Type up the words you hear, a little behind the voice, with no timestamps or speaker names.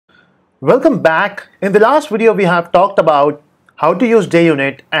Welcome back. In the last video, we have talked about how to use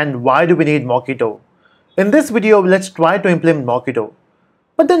JUnit and why do we need Mockito. In this video, let's try to implement Mockito.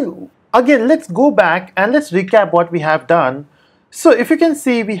 But then again, let's go back and let's recap what we have done. So if you can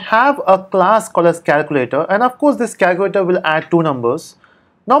see, we have a class called as calculator, and of course this calculator will add two numbers.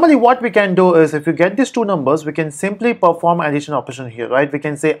 Normally what we can do is, if you get these two numbers, we can simply perform addition operation here, right? We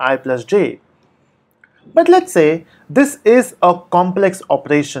can say I plus j. But let's say this is a complex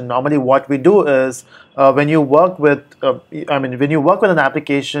operation. Normally what we do is when you work with an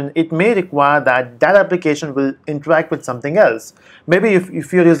application, it may require that application will interact with something else. Maybe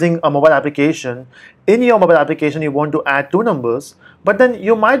if you're using a mobile application, in your mobile application you want to add two numbers, but then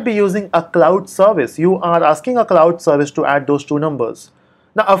you might be using a cloud service. You are asking a cloud service to add those two numbers.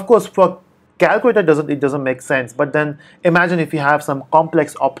 Now of course for calculator it doesn't make sense, but then imagine if you have some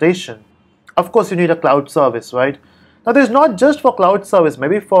complex operation. Of course you need a cloud service, right? Now this is not just for cloud service,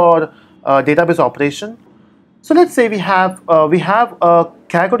 maybe for database operation. So let's say we have a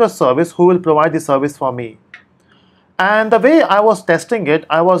calculator service who will provide the service for me. And the way I was testing it,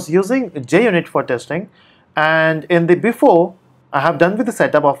 I was using JUnit for testing, and in the before I have done with the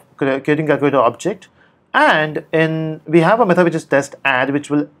setup of creating calculator object, and we have a method which is test add, which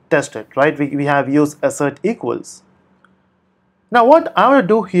will test it, right? We have used assert equals. Now what I will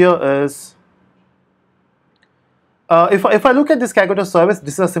do here is, if I look at this calculator service,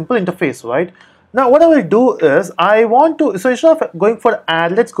 this is a simple interface, right? Now what I will do is, so instead of going for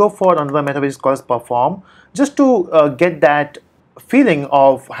add, let's go for another method which is called perform, just to get that feeling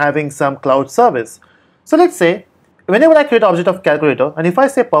of having some cloud service. So let's say whenever I create an object of calculator, and if I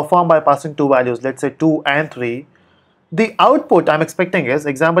say perform by passing two values, let's say 2 and 3, the output I'm expecting is,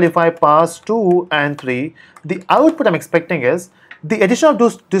 example, if I pass 2 and 3, the output I'm expecting is the addition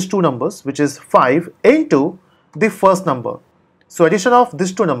of these two numbers, which is 5, into the first number. So addition of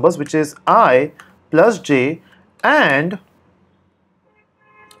these two numbers, which is I plus j and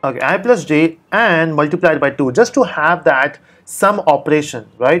multiplied by 2, just to have that sum operation,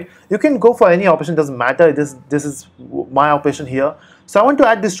 right? You can go for any operation, doesn't matter. This is my operation here. So I want to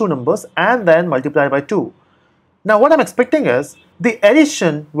add these two numbers and then multiply by 2. Now what I'm expecting is the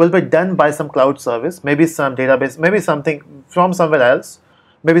addition will be done by some cloud service, maybe some database, maybe something from somewhere else,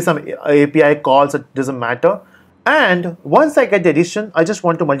 maybe some API calls, it doesn't matter. And once I get the addition, I just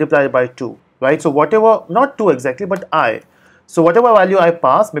want to multiply it by 2, right? So whatever, not 2 exactly, but I. So whatever value I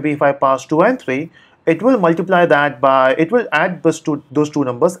pass, maybe if I pass 2 and 3, it will multiply that by, it will add those two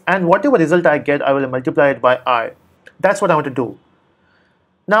numbers, and whatever result I get, I will multiply it by I. That's what I want to do.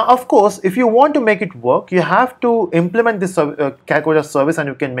 Now of course, if you want to make it work, you have to implement this calculator service and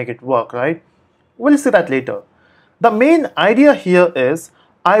you can make it work, right? We'll see that later. The main idea here is,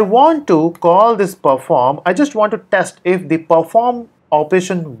 I want to call this perform. I just want to test if the perform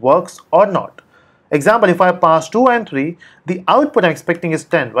operation works or not. Example, if I pass 2 and 3, the output I'm expecting is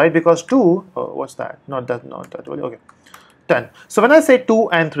 10, right? Because 2, what's that? Not that value, okay. 10. So when I say 2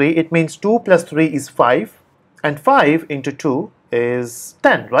 and 3, it means 2 plus 3 is 5, and 5 into 2 is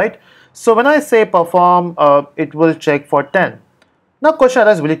 10, right? So when I say perform, it will check for 10. Now question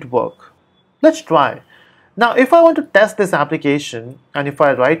is, will it work? Let's try. Now if I want to test this application, and if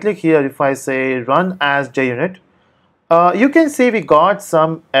I right click here, if I say run as JUnit, you can see we got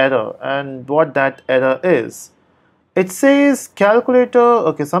some error, and what that error is, it says calculator,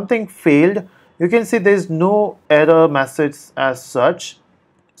 okay, something failed. You can see there is no error message as such.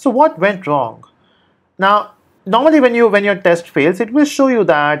 So what went wrong? Now normally when your test fails, it will show you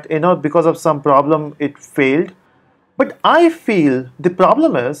that, because of some problem it failed. But I feel the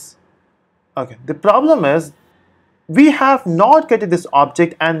problem is, we have not created this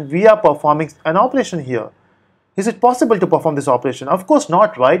object and we are performing an operation here. Is it possible to perform this operation? Of course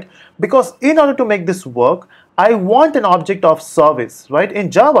not, right? Because in order to make this work, I want an object of service, right? In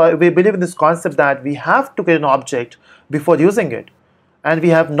Java, we believe in this concept that we have to create an object before using it, and we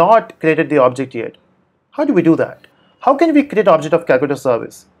have not created the object yet. How do we do that? How can we create an object of calculator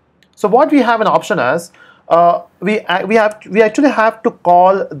service? So what we have an option as, we actually have to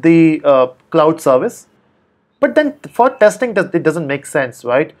call the cloud service, but then for testing it doesn't make sense,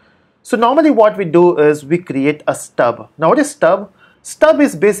 right? So normally what we do is we create a stub. Now what is stub? Stub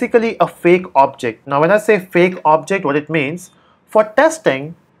is basically a fake object. Now when I say fake object, what it means, for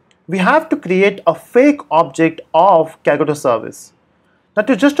testing we have to create a fake object of calculator service. Now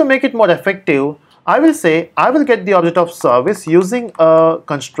just to make it more effective, I will say I will get the object of service using a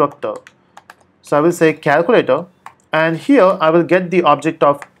constructor. So I will say calculator, and here I will get the object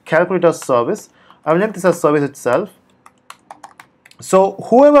of calculator service. I will name this as service itself. So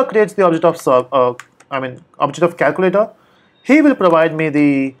whoever creates the object of object of calculator, he will provide me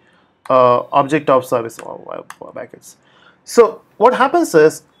the object of service or brackets. So what happens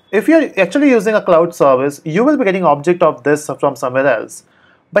is, if you're actually using a cloud service, you will be getting object of this from somewhere else.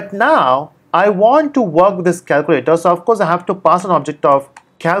 But now I want to work with this calculator, so of course I have to pass an object of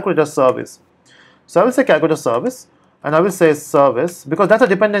calculator service. So I will say calculator service, and I will say service, because that's a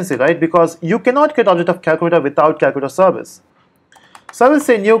dependency, right? Because you cannot create object of calculator without calculator service. So I will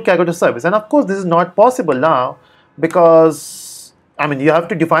say new calculator service, and of course this is not possible now, because I mean you have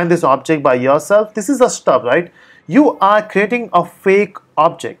to define this object by yourself. This is a stub, right? You are creating a fake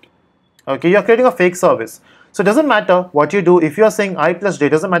object. Okay, you are creating a fake service. So it doesn't matter what you do. If you are saying I plus j,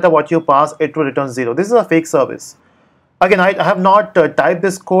 doesn't matter what you pass, it will return 0. This is a fake service. Again, I have not typed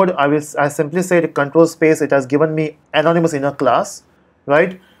this code. I simply said control space. It has given me anonymous inner class,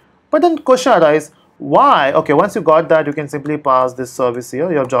 right? But then question arises, why? Okay, once you got that, you can simply pass this service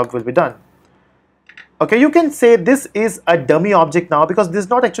here. Your job will be done. Okay, you can say this is a dummy object now, because this is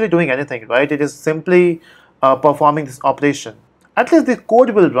not actually doing anything, right? It is simply performing this operation. At least the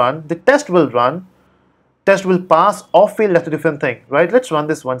code will run, the test will run, test will pass or fail. That's a different thing, right? Let's run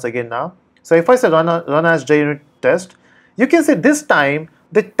this once again now. So if I say run as JUnit test, you can say this time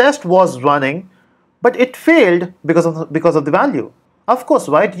the test was running, but it failed because of the value. Of course,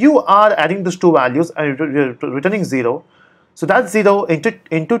 right? You are adding these two values and you're returning 0. So that 0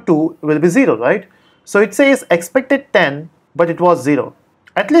 into 2 will be 0, right? So it says expected 10, but it was 0.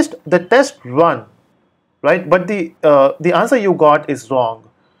 At least the test run, right? But the answer you got is wrong.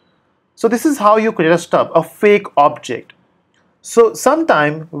 So this is how you create a stub, a fake object. So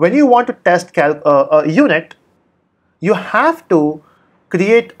sometime when you want to test a unit, you have to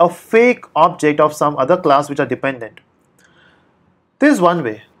create a fake object of some other class which are dependent. This is one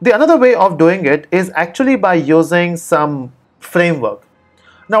way. The another way of doing it is actually by using some framework.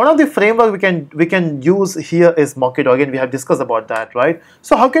 Now, one of the framework we can use here is Mockito. Again, we have discussed about that, right?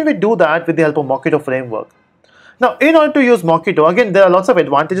 So how can we do that with the help of Mockito framework? Now, in order to use Mockito, again, there are lots of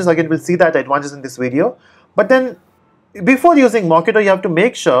advantages. Again, we'll see that advantages in this video. But then, before using Mockito, you have to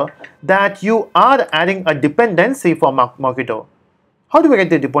make sure that you are adding a dependency for Mockito. How do we get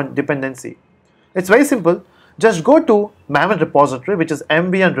the dependency? It's very simple. Just go to Navin repository, which is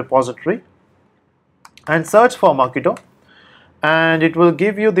MVN repository, and search for Mockito. And it will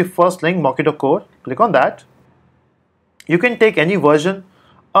give you the first link, Mockito code. Click on that. You can take any version.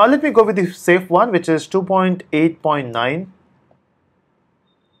 Let me go with the safe one, which is 2.8.9.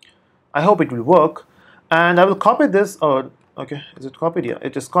 I hope it will work. And I will copy this. Okay, is it copied here?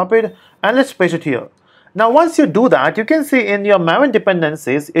 It is copied. And let's paste it here. Now, once you do that, you can see in your Maven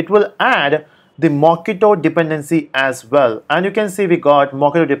dependencies, it will add the Mockito dependency as well. And you can see we got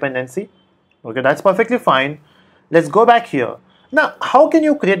Mockito dependency. Okay, that's perfectly fine. Let's go back here. Now, how can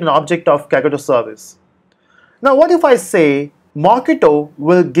you create an object of calculator service? Now, what if I say Mockito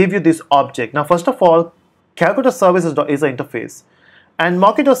will give you this object? Now, first of all, calculator service is an interface. And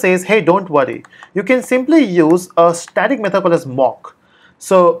Mockito says, hey, don't worry. You can simply use a static method called as mock.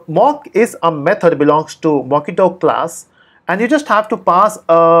 So mock is a method belongs to Mockito class. And you just have to pass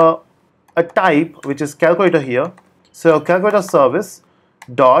a type, which is calculator here. So calculator service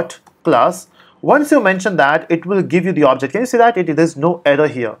dot class. Once you mention that, it will give you the object. Can you see that? There's no error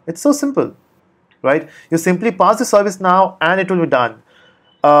here. It's so simple, right? You simply pass the service now and it will be done.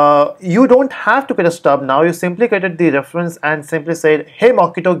 You don't have to create a stub now. You simply created the reference and simply said, hey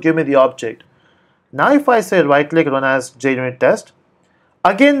Mockito, give me the object. Now if I say right click, run as JUnit test,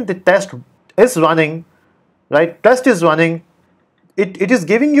 again the test is running, right? Test is running. It is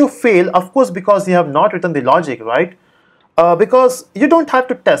giving you fail, of course, because you have not written the logic, right? Because you don't have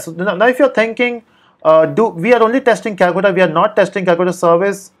to test. Now if you're thinking, we are only testing calculator, we are not testing calculator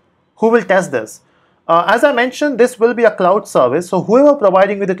service, who will test this? As I mentioned, this will be a cloud service. So whoever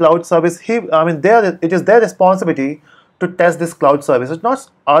providing with the cloud service, it is their responsibility to test this cloud service. It's not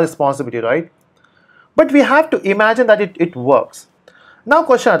our responsibility, right? But we have to imagine that it works. Now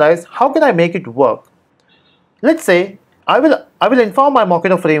question arises, how can I make it work? Let's say I will inform my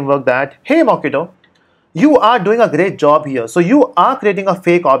Mockito framework that, hey Mockito, you are doing a great job here. So you are creating a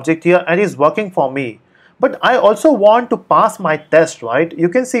fake object here and it's working for me. But I also want to pass my test, right? You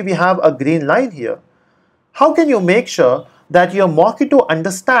can see we have a green line here. How can you make sure that your Mockito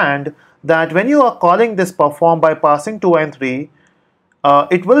understand that when you are calling this perform by passing 2 and 3,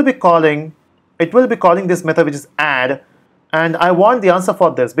 it will be calling this method which is add, and I want the answer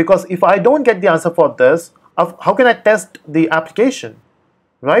for this, because if I don't get the answer for this, how can I test the application,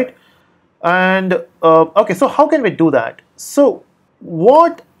 right? And okay, so how can we do that? So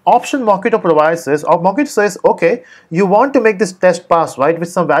what option Mockito provides is, or Mockito says, okay, you want to make this test pass, right, with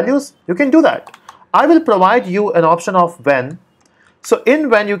some values, you can do that. I will provide you an option of when. So in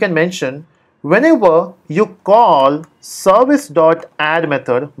when you can mention whenever you call service.add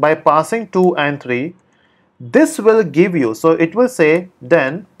method by passing 2 and 3, this will give you, so it will say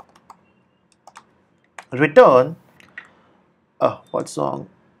then return, what's wrong?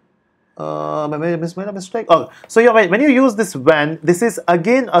 I made a mistake. Oh, so you're right. When you use this when, this is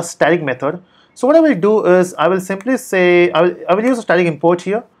again a static method. So what I will do is I will simply say I will use a static import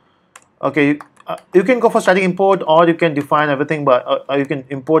here. Okay, you can go for static import, or you can define everything by you can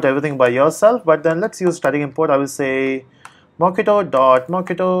import everything by yourself. But then let's use static import. I will say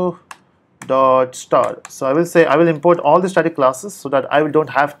Mockito.star. So I will say I will import all the static classes so that I don't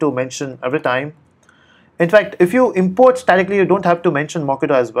have to mention every time. In fact, if you import statically, you don't have to mention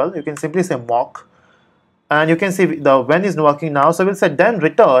Mockito as well. You can simply say mock, and you can see the when is working now. So we'll say then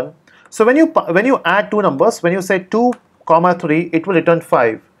return. So when you add two numbers, when you say 2, 3, it will return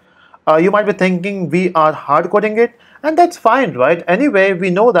 5. You might be thinking we are hard coding it, and that's fine, right? Anyway, we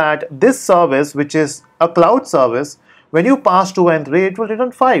know that this service, which is a cloud service, when you pass 2 and 3, it will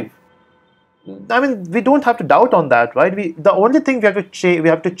return 5. I mean, we don't have to doubt on that, right? The only thing we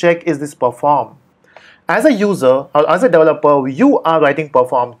have to check is this perform. As a user or as a developer, you are writing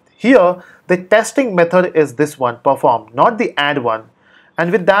perform. Here, the testing method is this one, perform, not the add one.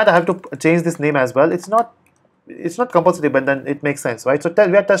 And with that, I have to change this name as well. It's not compulsory, but then it makes sense, right? So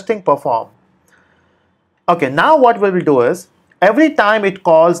we are testing perform. Okay, now what we will do is every time it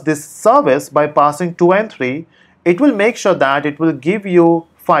calls this service by passing 2 and 3, it will make sure that it will give you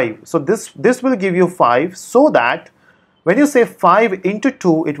 5. So this will give you 5, so that when you say 5 into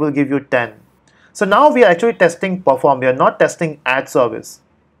 2, it will give you 10. So now we are actually testing perform. We are not testing add service,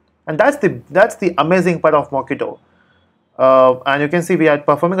 and that's the amazing part of Mockito. And you can see we are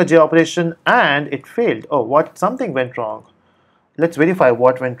performing a J operation and it failed. Oh, something went wrong. Let's verify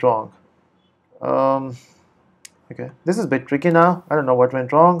what went wrong. Okay, this is a bit tricky now. I don't know what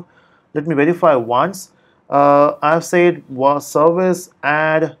went wrong. Let me verify once. I've said was service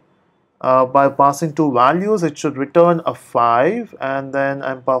add. By passing 2 values, it should return a 5, and then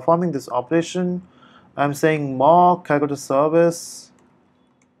I'm performing this operation. I'm saying mock, I go to service.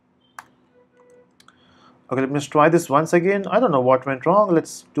 Okay, let me just try this once again. I don't know what went wrong.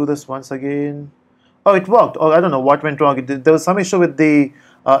 Let's do this once again. Oh, it worked. Oh, I don't know what went wrong. There was some issue with the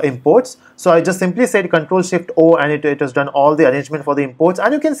imports. So I just simply said Control-Shift-O, and it has done all the arrangement for the imports.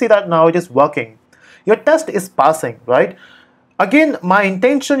 And you can see that now it is working. Your test is passing, right? Again, my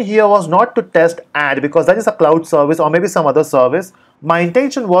intention here was not to test add, because that is a cloud service or maybe some other service. My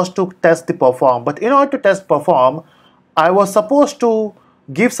intention was to test the perform. But in order to test perform, I was supposed to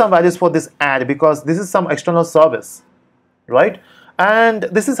give some values for this add, because this is some external service, right? And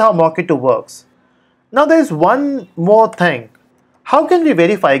this is how Mockito works. Now there is one more thing. How can we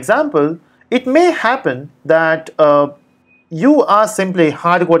verify? Example, it may happen that you are simply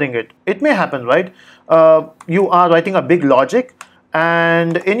hard coding it. It may happen, right? You are writing a big logic,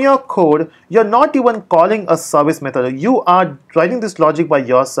 and in your code, you're not even calling a service method. You are writing this logic by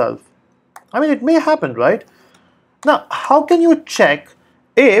yourself. I mean, it may happen, right? Now, how can you check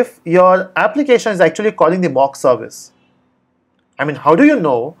if your application is actually calling the mock service? I mean, how do you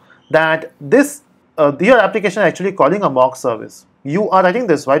know that your application is actually calling a mock service? You are writing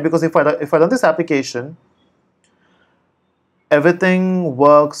this, right? Because if I run this application, everything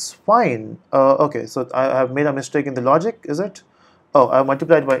works fine. Okay, so I have made a mistake in the logic, is it? Oh, I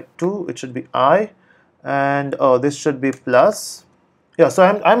multiplied by 2, it should be I, and this should be plus. Yeah, so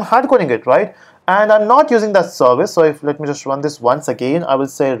I'm hard coding it, right? And I'm not using that service. So let me just run this once again. I will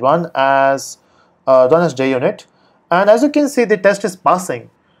say run as JUnit, and as you can see, the test is passing,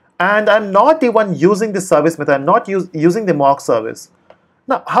 and I'm not even using the service method. I'm not using the mock service.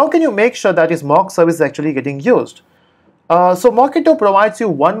 Now, how can you make sure that this mock service is actually getting used? So Mockito provides you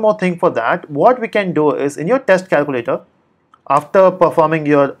one more thing for that. What we can do is, in your test calculator, after performing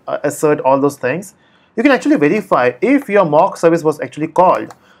your assert, all those things, you can actually verify if your mock service was actually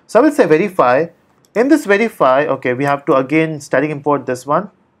called. So I will say verify. In this verify, okay, we have to again static import this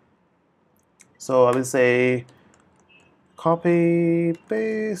one. So I will say copy,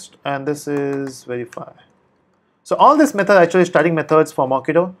 paste, and this is verify. So all these methods are actually static methods for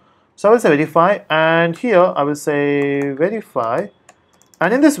Mockito. So I will say verify, and here I will say verify,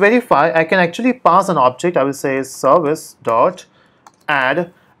 and in this verify I can actually pass an object. I will say service dot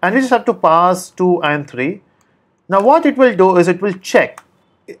add, and we just have to pass 2 and 3. Now what it will do is it will check,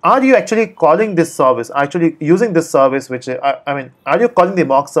 are you actually calling this service, actually using this service, which I mean, are you calling the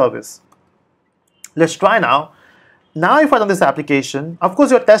mock service? Let's try now. Now if I run this application, of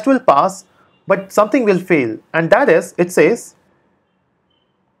course your test will pass, but something will fail, and that is, it says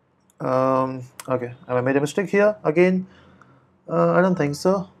okay, I made a mistake here again. I don't think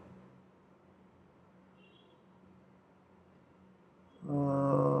so.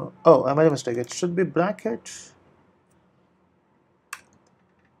 Oh, I made a mistake. It should be bracket.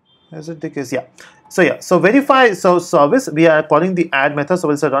 Is it the case? Yeah. So yeah. So verify. So service. We are calling the add method. So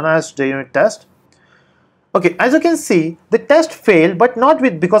we'll say run as JUnit test. Okay. As you can see, the test failed, but not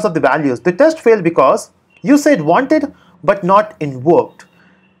because of the values. The test failed because you said wanted, but not invoked.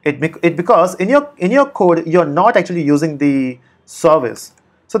 It because in your code you're not actually using the service.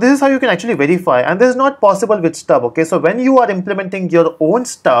 So this is how you can actually verify, and this is not possible with Stub. Okay, so when you are implementing your own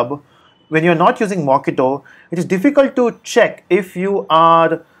Stub, when you're not using Mockito, it is difficult to check if you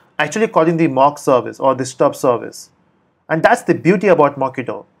are actually calling the mock service or the Stub service, and that's the beauty about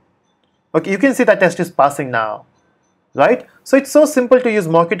Mockito. Okay, you can see that test is passing now, right? So it's so simple to use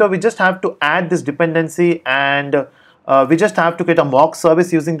Mockito. We just have to add this dependency, and we just have to create a mock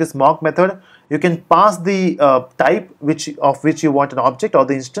service using this mock method. You can pass the type of which you want an object or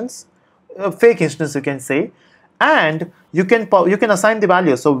the instance, fake instance you can say, and you can assign the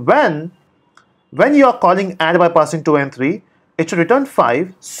value. So when you are calling add by passing 2 and 3, it should return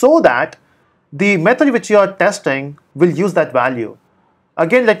 5 so that the method which you are testing will use that value.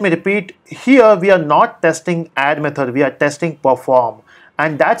 Again, let me repeat, here we are not testing add method, we are testing perform,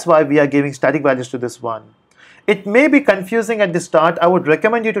 and that's why we are giving static values to this one. It may be confusing at the start. I would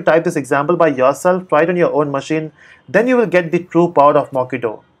recommend you to type this example by yourself, try it on your own machine, then you will get the true power of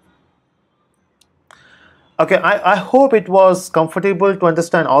Mockito. Okay, I hope it was comfortable to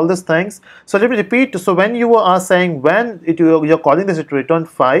understand all these things. So let me repeat. So when you are saying you're calling this, it will return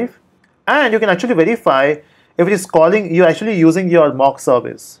 5, and you can actually verify if it is calling, you're actually using your mock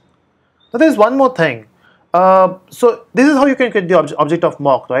service. Now there's one more thing. So this is how you can create the object of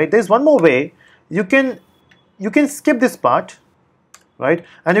mock, right? There's one more way. You can skip this part, right?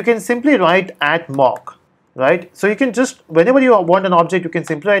 And you can simply write at mock, right? So you can just, whenever you want an object, you can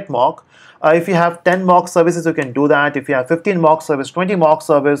simply write mock. If you have 10 mock services, you can do that. If you have 15 mock service, 20 mock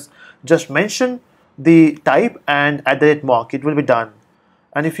service, just mention the type and add the mock. It will be done.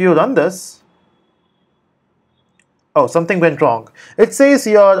 And if you run this, oh, something went wrong. It says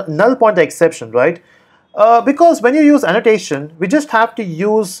your null pointer exception, right? Because when you use annotation, we just have to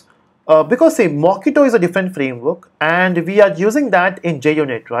use, because say Mockito is a different framework and we are using that in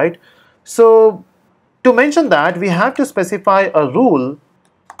JUnit, right? So to mention that, we have to specify a rule.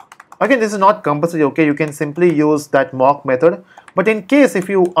 Again, this is not compulsory, okay? You can simply use that mock method. But in case if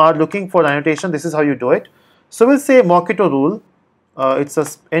you are looking for annotation, this is how you do it. So we'll say Mockito rule. It's a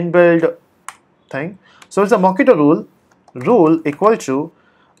inbuilt thing. So it's a Mockito rule equal to,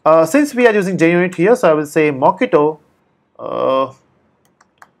 since we are using JUnit here, so I will say Mockito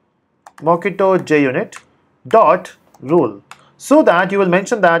JUnit dot rule, so that you will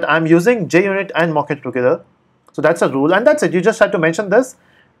mention that I'm using JUnit and Mockito together. So that's a rule, and that's it. You just have to mention this,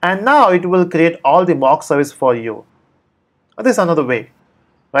 and now it will create all the mock service for you. This is another way,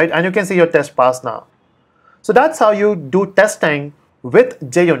 right? And you can see your test pass now. So that's how you do testing with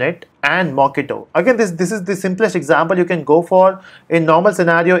JUnit and Mockito. Again, this is the simplest example you can go for. In normal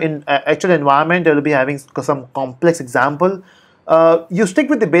scenario, in actual environment, they will be having some complex example. You stick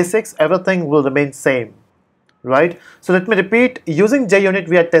with the basics, everything will remain same, right? So let me repeat, using JUnit,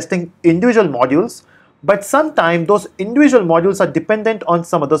 we are testing individual modules, but sometimes those individual modules are dependent on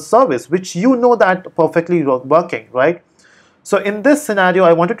some other service, which you know that perfectly working, right? So in this scenario,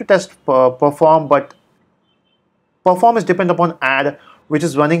 I wanted to test perform, but perform is dependent upon add, which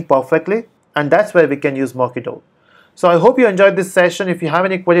is running perfectly, and that's where we can use Mockito. So I hope you enjoyed this session. If you have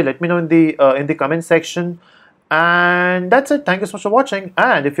any query, let me know in the comment section. And that's it. Thank you so much for watching.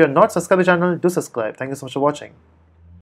 And if you're not subscribed to the channel, do subscribe. Thank you so much for watching.